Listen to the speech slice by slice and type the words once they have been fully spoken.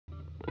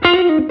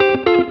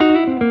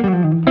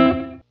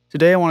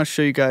Today I want to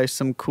show you guys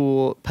some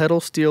cool pedal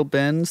steel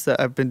bends that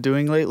I've been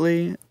doing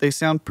lately. They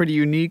sound pretty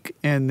unique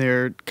and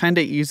they're kind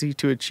of easy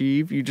to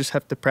achieve. You just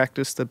have to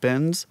practice the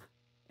bends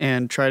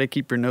and try to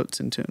keep your notes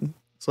in tune.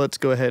 So let's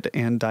go ahead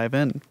and dive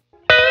in.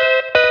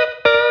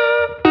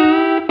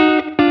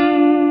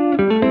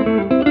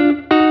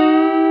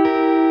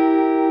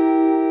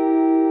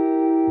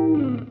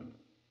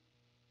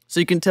 So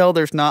you can tell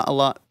there's not a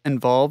lot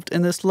involved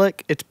in this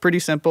lick. It's pretty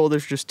simple.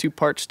 There's just two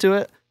parts to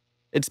it.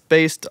 It's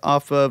based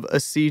off of a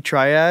C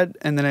triad,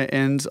 and then it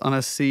ends on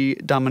a C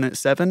dominant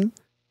 7.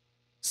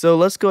 So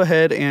let's go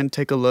ahead and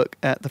take a look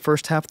at the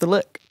first half of the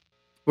lick.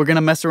 We're going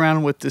to mess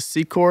around with the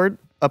C chord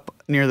up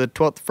near the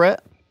 12th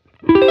fret.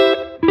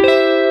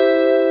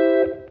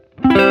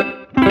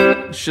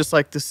 It's just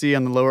like the C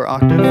on the lower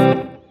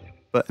octave,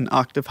 but an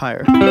octave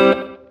higher.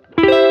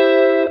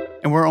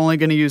 And we're only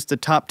going to use the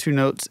top two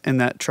notes in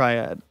that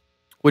triad,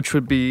 which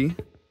would be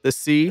the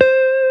C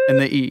and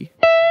the E.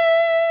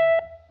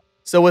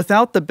 So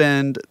without the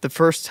bend, the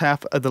first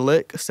half of the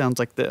lick sounds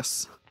like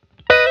this.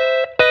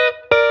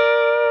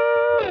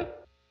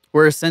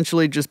 We're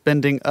essentially just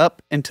bending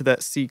up into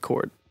that C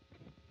chord.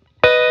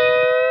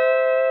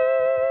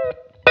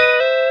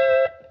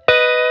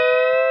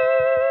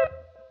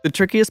 The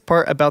trickiest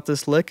part about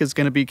this lick is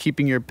going to be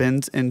keeping your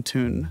bends in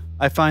tune.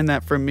 I find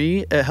that for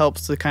me, it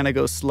helps to kind of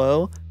go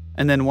slow,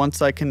 and then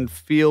once I can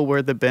feel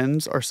where the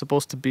bends are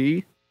supposed to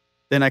be,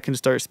 then I can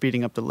start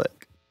speeding up the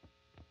lick.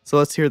 So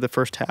let's hear the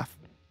first half.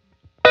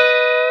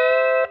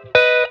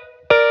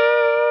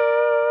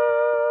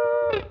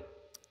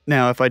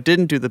 Now, if I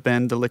didn't do the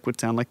bend, the lick would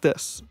sound like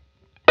this.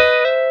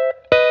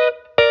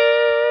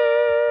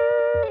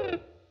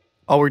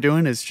 All we're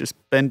doing is just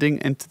bending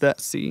into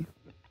that C.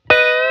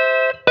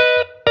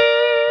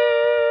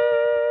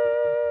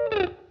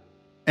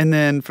 And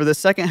then for the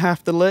second half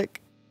of the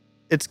lick,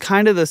 it's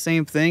kind of the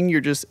same thing, you're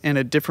just in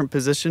a different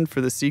position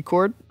for the C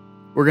chord.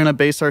 We're going to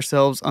base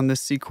ourselves on this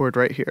C chord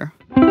right here.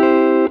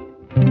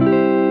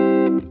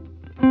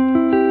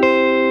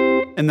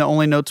 And the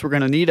only notes we're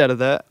going to need out of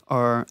that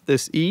are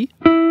this E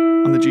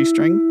on the G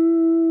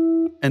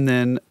string, and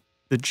then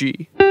the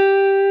G.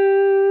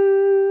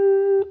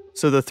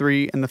 So the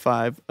 3 and the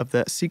 5 of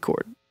that C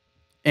chord.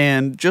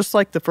 And just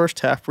like the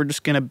first half, we're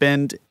just going to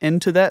bend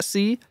into that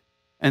C,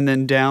 and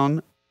then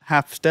down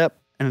half step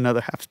and another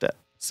half step.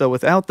 So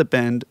without the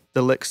bend,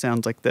 the lick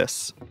sounds like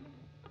this.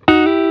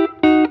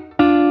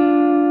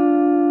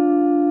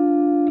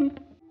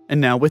 And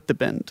now with the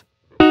bend.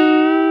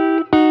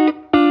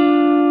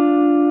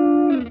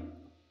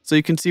 So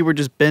you can see we're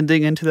just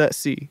bending into that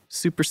C.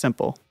 Super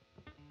simple.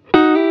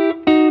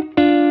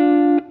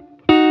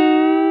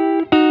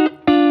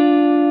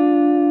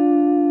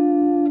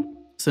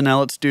 So now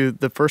let's do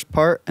the first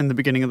part and the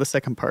beginning of the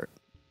second part.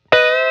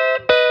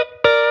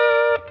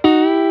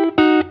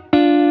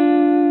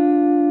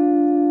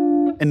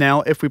 And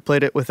now if we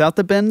played it without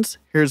the bends,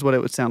 here's what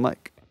it would sound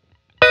like.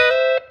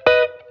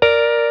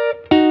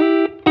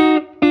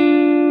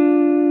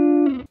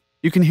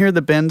 You can hear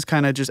the bends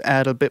kind of just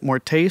add a bit more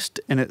taste,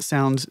 and it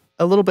sounds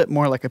a little bit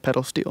more like a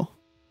pedal steel.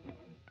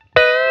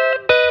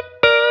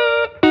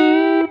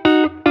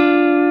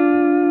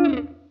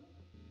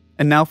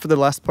 And now for the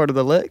last part of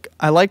the lick.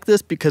 I like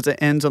this because it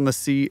ends on the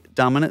C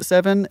dominant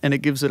 7, and it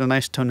gives it a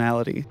nice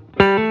tonality.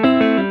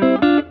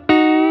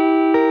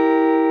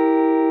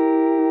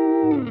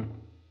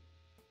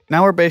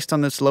 Now we're based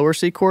on this lower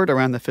C chord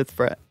around the 5th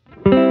fret.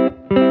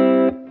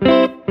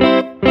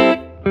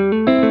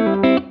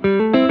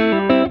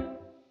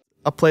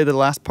 I'll play the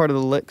last part of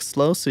the lick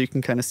slow so you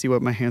can kind of see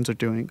what my hands are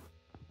doing.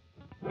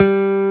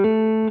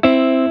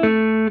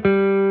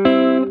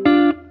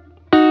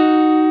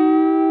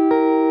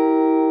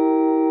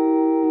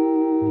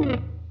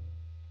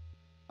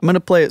 I'm going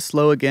to play it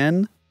slow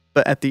again,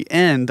 but at the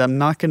end, I'm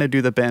not going to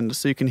do the bend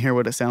so you can hear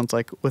what it sounds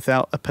like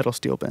without a pedal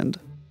steel bend.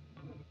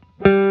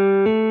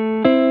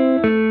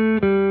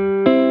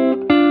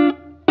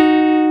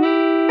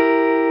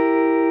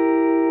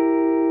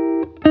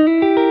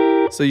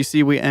 So you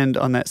see we end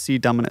on that C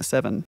dominant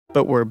 7,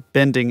 but we're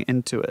bending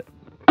into it.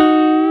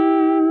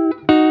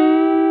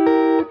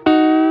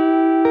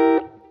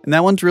 And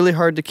that one's really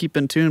hard to keep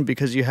in tune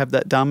because you have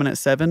that dominant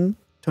 7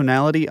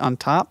 tonality on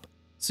top,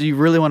 so you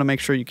really want to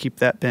make sure you keep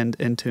that bend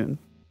in tune.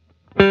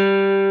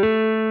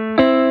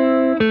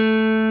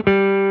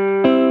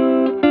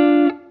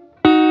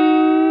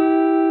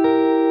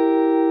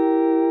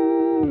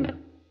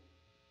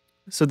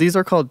 So these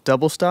are called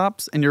double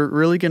stops, and you're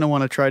really going to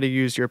want to try to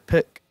use your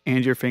pick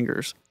and your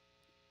fingers.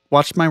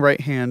 Watch my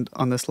right hand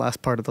on this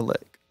last part of the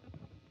lick.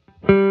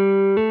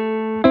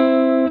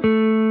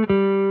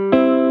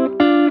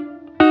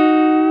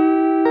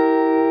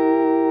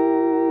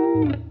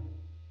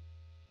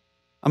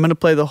 I'm going to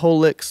play the whole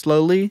lick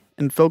slowly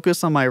and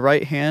focus on my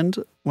right hand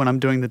when I'm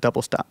doing the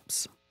double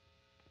stops.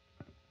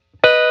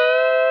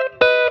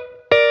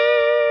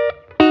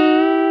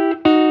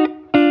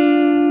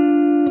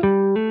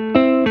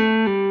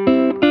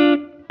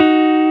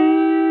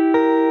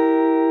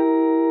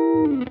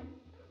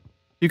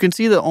 You can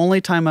see the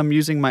only time I'm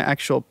using my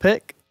actual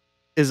pick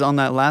is on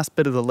that last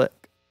bit of the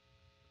lick.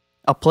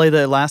 I'll play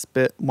the last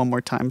bit one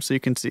more time so you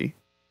can see.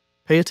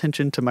 Pay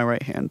attention to my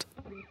right hand.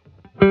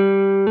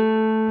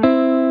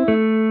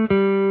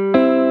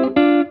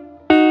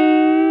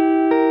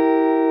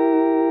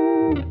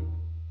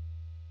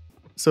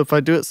 So if I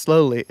do it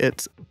slowly,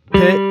 it's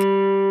pick,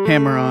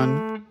 hammer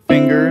on,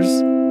 fingers,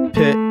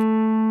 pick,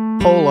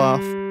 pull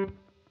off,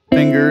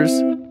 fingers,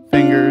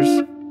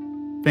 fingers,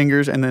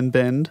 fingers, and then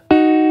bend.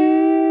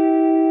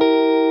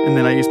 And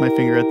then I use my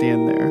finger at the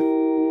end there.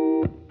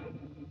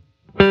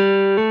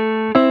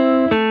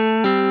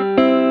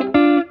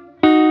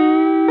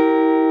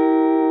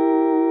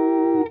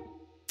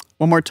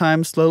 One more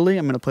time slowly,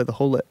 I'm going to play the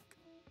whole lick.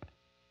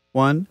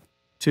 1,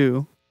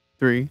 2,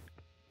 3,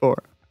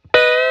 4.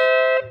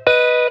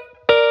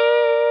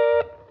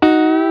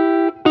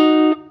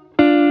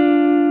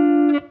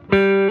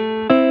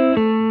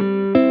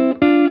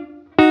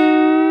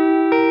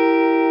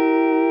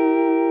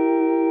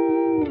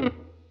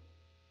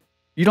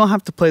 You don't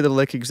have to play the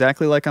lick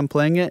exactly like I'm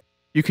playing it.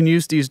 You can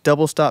use these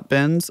double stop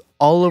bends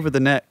all over the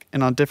neck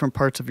and on different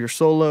parts of your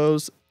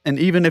solos. And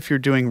even if you're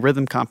doing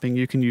rhythm comping,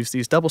 you can use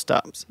these double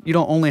stops. You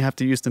don't only have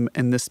to use them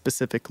in this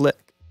specific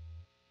lick.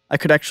 I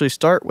could actually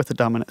start with a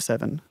dominant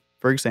 7,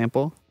 for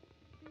example.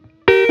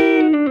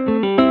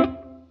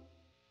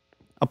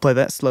 I'll play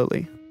that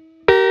slowly.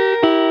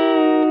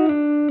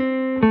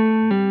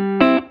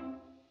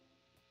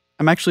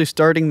 I'm actually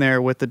starting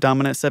there with the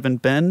dominant 7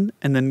 bend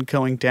and then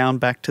going down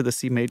back to the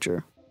C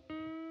major.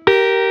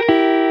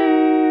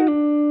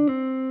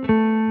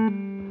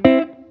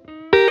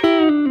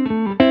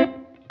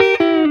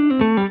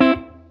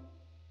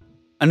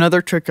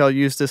 Another trick I'll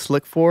use this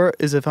lick for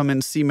is if I'm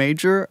in C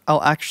major,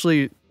 I'll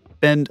actually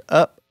bend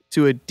up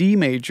to a D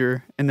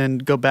major and then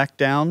go back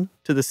down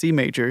to the C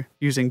major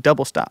using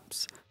double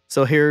stops.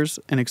 So here's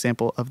an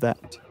example of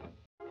that.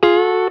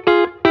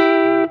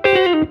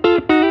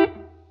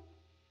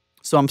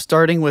 So I'm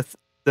starting with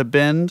the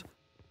bend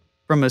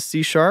from a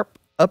C sharp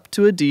up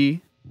to a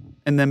D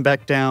and then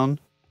back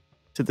down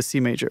to the C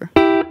major.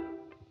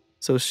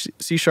 So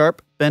C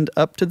sharp, bend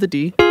up to the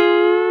D.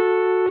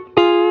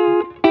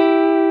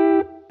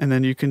 And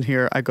then you can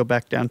hear I go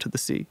back down to the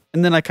C.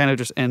 And then I kind of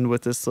just end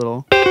with this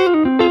little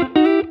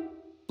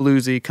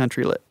bluesy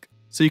country lick.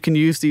 So you can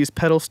use these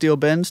pedal steel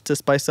bends to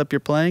spice up your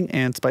playing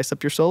and spice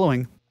up your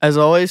soloing. As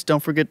always, don't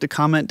forget to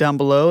comment down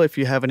below if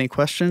you have any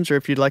questions or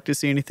if you'd like to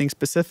see anything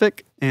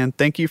specific. And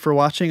thank you for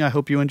watching. I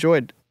hope you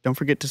enjoyed. Don't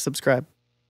forget to subscribe.